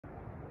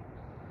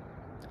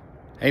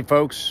Hey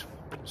folks,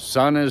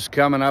 sun is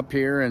coming up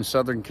here in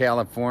Southern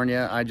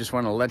California. I just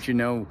want to let you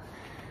know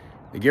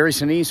the Gary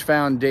Sinise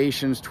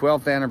Foundation's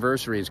 12th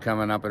anniversary is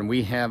coming up, and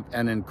we have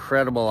an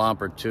incredible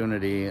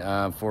opportunity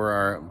for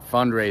our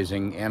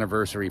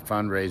anniversary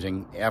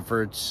fundraising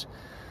efforts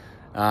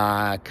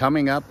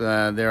coming up.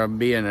 There will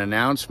be an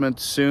announcement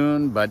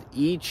soon, but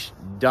each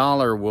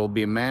dollar will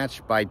be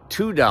matched by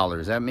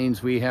 $2. That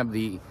means we have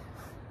the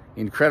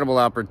incredible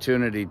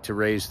opportunity to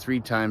raise 3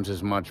 times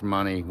as much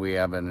money. We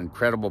have an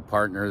incredible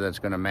partner that's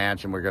going to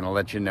match, and we're going to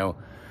let you know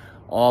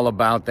all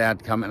about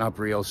that coming up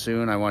real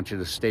soon. I want you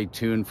to stay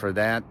tuned for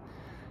that.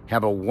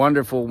 Have a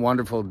wonderful,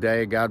 wonderful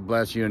day. God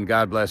bless you, and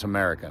God bless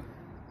America.